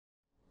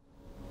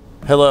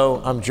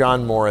Hello, I'm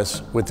John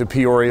Morris with the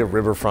Peoria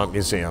Riverfront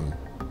Museum.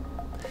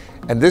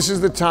 And this is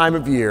the time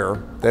of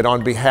year that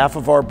on behalf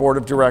of our board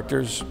of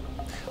directors,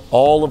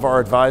 all of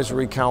our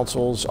advisory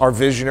councils, our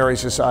visionary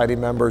society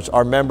members,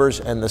 our members,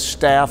 and the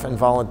staff and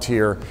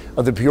volunteer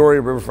of the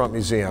Peoria Riverfront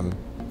Museum,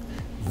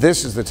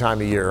 this is the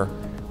time of year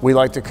we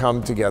like to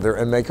come together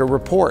and make a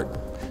report.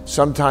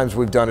 Sometimes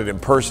we've done it in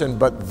person,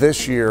 but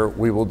this year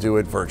we will do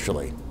it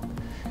virtually.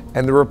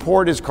 And the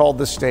report is called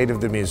The State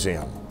of the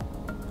Museum.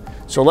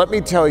 So let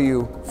me tell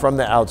you from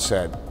the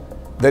outset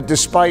that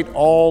despite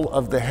all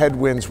of the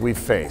headwinds we've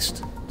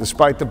faced,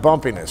 despite the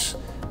bumpiness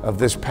of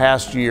this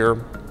past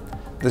year,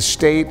 the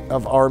state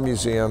of our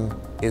museum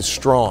is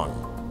strong.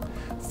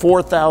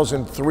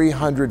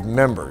 4,300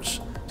 members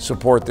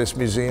support this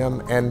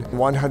museum, and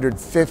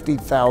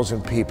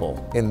 150,000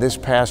 people in this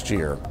past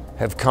year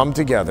have come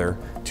together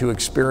to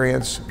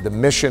experience the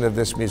mission of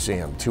this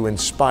museum, to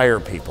inspire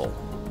people,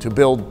 to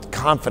build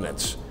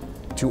confidence,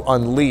 to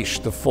unleash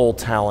the full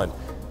talent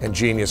and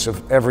genius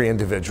of every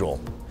individual.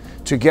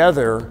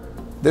 Together,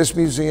 this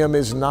museum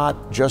is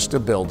not just a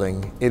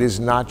building, it is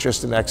not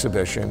just an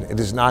exhibition, it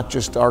is not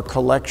just our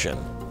collection.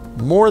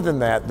 More than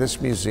that,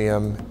 this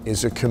museum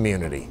is a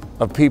community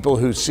of people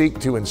who seek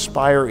to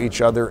inspire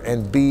each other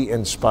and be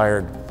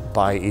inspired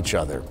by each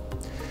other.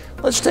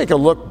 Let's take a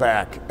look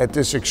back at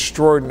this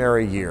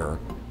extraordinary year.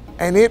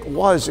 And it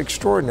was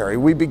extraordinary.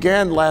 We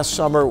began last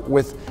summer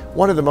with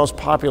one of the most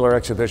popular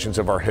exhibitions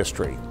of our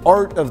history,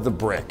 Art of the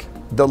Brick,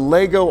 the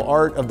Lego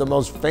art of the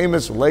most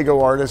famous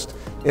Lego artist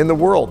in the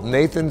world,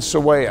 Nathan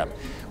Sawaya.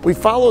 We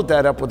followed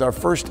that up with our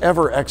first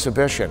ever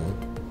exhibition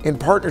in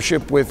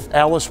partnership with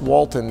Alice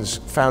Walton's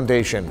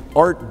foundation,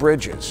 Art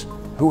Bridges,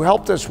 who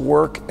helped us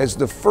work as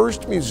the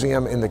first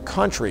museum in the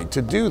country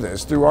to do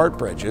this through Art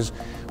Bridges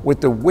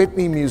with the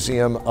Whitney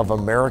Museum of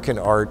American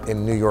Art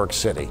in New York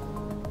City.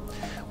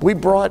 We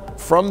brought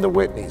from the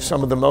Whitney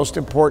some of the most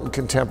important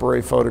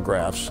contemporary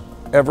photographs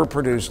ever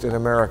produced in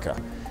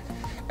America.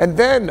 And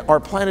then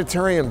our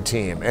planetarium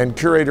team and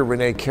curator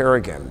Renee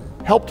Kerrigan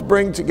helped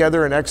bring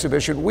together an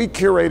exhibition we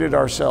curated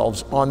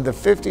ourselves on the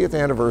 50th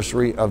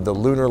anniversary of the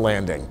lunar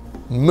landing.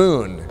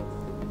 Moon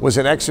was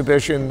an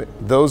exhibition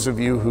those of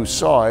you who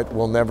saw it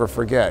will never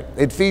forget.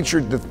 It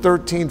featured the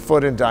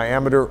 13-foot in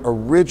diameter,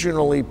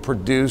 originally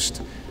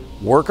produced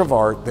work of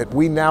art that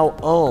we now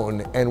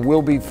own and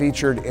will be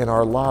featured in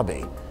our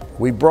lobby.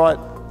 We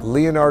brought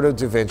Leonardo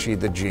da Vinci,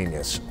 the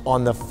genius,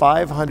 on the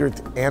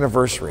 500th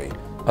anniversary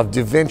of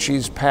Da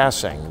Vinci's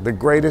passing, the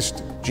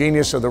greatest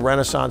genius of the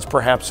Renaissance,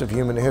 perhaps of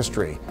human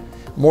history.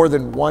 More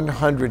than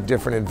 100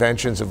 different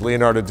inventions of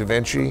Leonardo da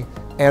Vinci,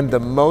 and the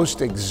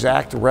most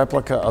exact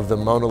replica of the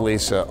Mona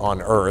Lisa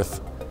on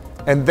Earth.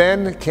 And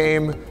then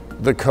came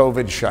the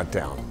COVID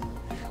shutdown.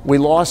 We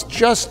lost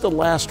just the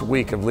last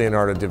week of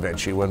Leonardo da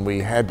Vinci when we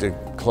had to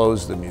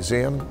close the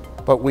museum,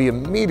 but we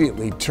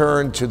immediately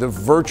turned to the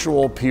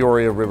virtual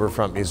Peoria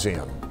Riverfront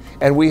Museum.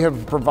 And we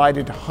have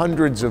provided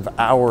hundreds of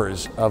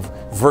hours of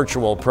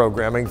virtual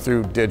programming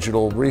through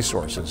digital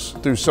resources,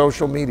 through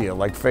social media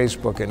like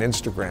Facebook and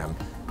Instagram.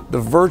 The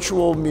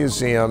virtual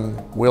museum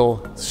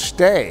will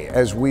stay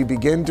as we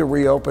begin to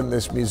reopen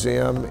this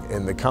museum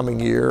in the coming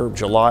year,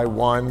 July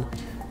 1.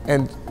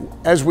 And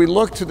as we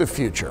look to the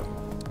future,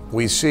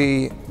 we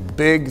see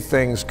big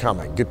things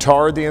coming.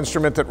 Guitar, the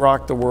instrument that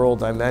rocked the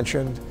world, I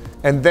mentioned.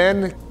 And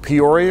then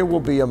Peoria will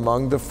be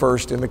among the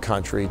first in the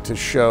country to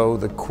show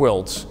the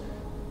quilts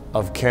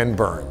of Ken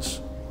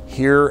Burns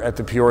here at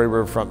the Peoria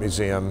Riverfront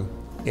Museum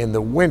in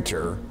the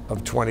winter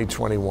of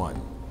 2021,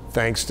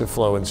 thanks to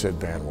Flo and Sid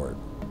Banward.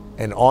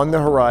 And on the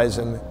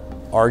horizon,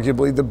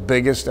 arguably the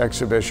biggest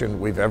exhibition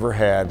we've ever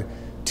had,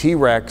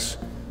 T-Rex,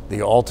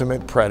 the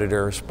Ultimate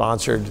Predator,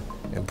 sponsored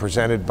and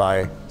presented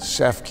by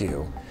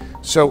CEFCU.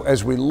 So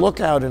as we look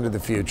out into the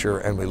future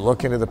and we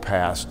look into the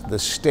past, the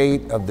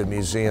state of the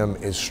museum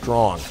is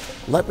strong.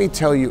 Let me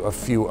tell you a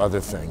few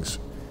other things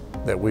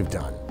that we've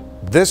done.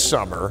 This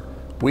summer,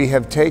 we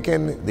have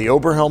taken the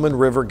Oberhelman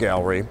River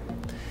Gallery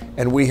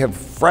and we have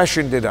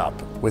freshened it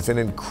up with an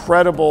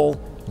incredible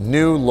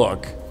new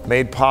look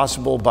made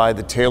possible by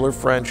the Taylor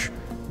French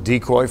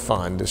Decoy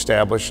Fund,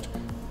 established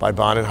by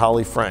Bon and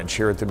Holly French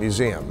here at the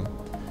museum.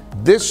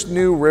 This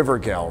new river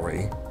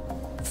gallery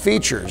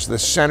features the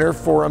Center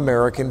for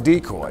American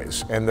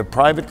Decoys and the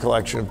private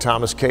collection of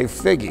Thomas K.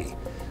 Figge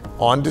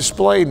on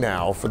display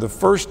now for the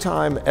first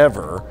time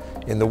ever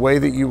in the way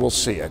that you will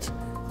see it.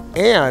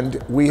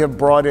 And we have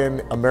brought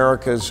in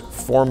America's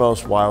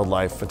foremost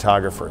wildlife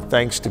photographer,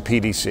 thanks to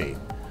PDC,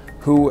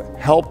 who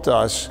helped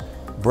us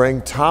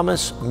bring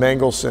Thomas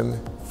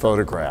Mangelson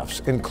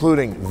photographs,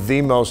 including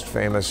the most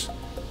famous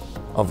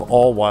of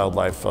all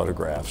wildlife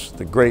photographs,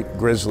 the great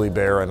grizzly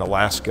bear in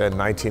Alaska in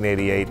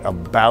 1988,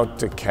 about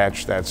to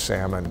catch that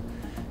salmon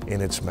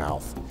in its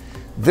mouth.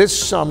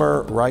 This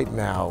summer, right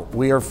now,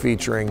 we are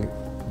featuring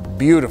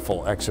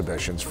beautiful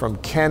exhibitions from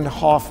Ken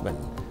Hoffman,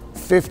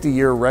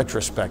 50-year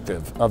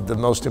retrospective of the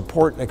most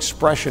important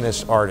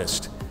expressionist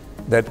artist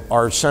that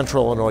our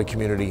Central Illinois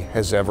community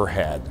has ever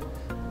had.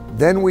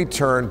 Then we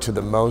turn to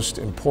the most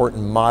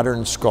important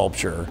modern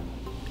sculpture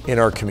in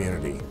our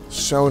community,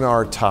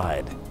 Sonar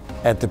Tide.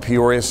 At the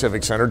Peoria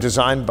Civic Center,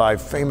 designed by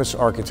famous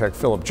architect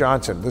Philip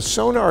Johnson, the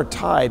Sonar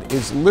Tide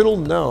is little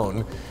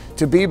known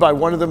to be by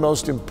one of the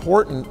most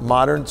important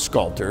modern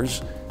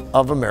sculptors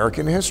of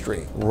American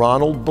history,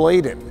 Ronald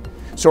Bladen.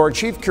 So our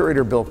chief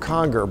curator, Bill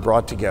Conger,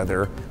 brought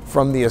together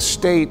from the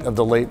estate of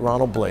the late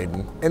Ronald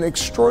Bladen an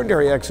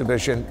extraordinary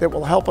exhibition that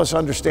will help us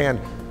understand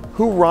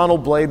who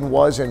Ronald Bladen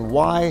was and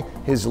why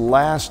his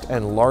last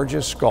and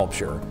largest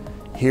sculpture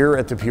here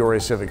at the Peoria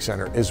Civic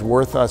Center is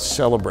worth us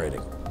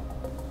celebrating.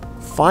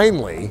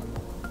 Finally,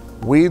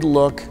 we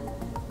look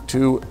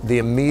to the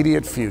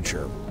immediate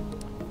future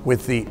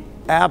with the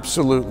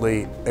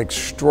absolutely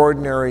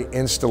extraordinary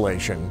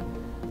installation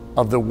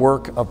of the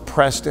work of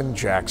Preston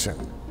Jackson,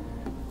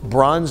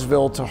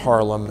 Bronzeville to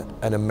Harlem,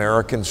 An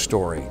American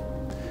Story.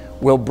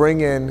 We'll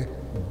bring in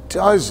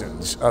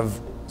dozens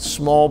of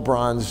small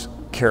bronze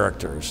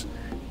characters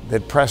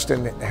that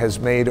Preston has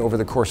made over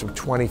the course of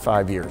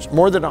 25 years.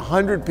 More than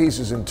 100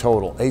 pieces in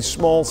total. A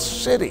small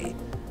city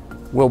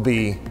will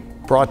be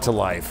brought to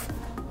life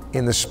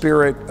in the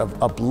spirit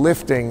of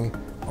uplifting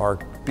our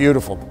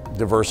beautiful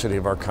diversity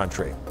of our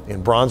country.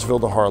 In Bronzeville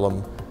to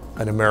Harlem,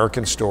 An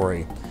American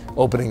Story,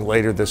 opening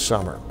later this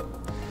summer.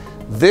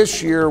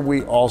 This year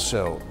we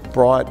also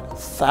brought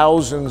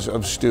thousands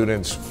of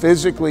students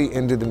physically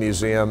into the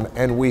museum,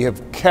 and we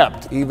have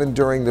kept, even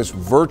during this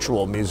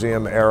virtual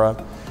museum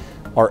era,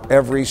 our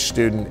Every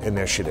Student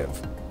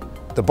initiative.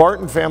 The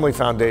Barton Family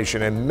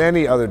Foundation and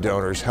many other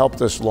donors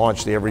helped us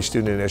launch the Every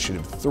Student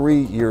initiative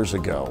 3 years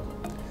ago.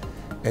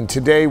 And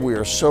today we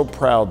are so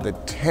proud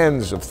that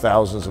tens of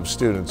thousands of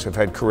students have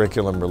had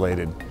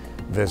curriculum-related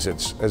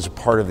visits as a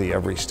part of the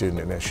Every Student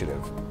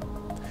initiative.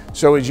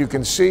 So as you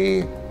can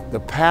see, the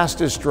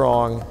past is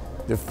strong,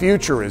 the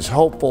future is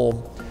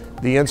hopeful,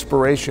 the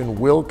inspiration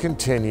will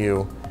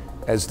continue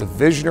as the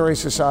Visionary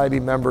Society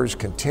members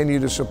continue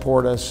to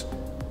support us,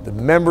 the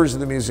members of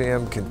the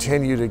museum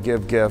continue to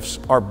give gifts,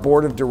 our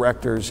board of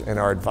directors and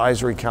our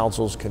advisory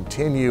councils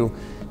continue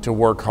to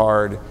work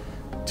hard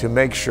to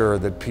make sure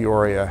that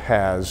Peoria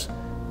has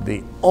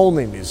the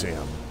only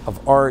museum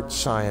of art,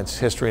 science,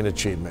 history, and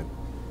achievement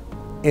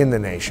in the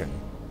nation.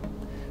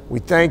 We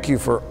thank you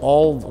for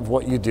all of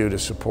what you do to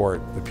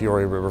support the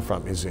Peoria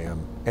Riverfront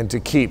Museum and to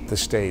keep the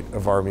state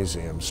of our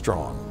museum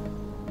strong.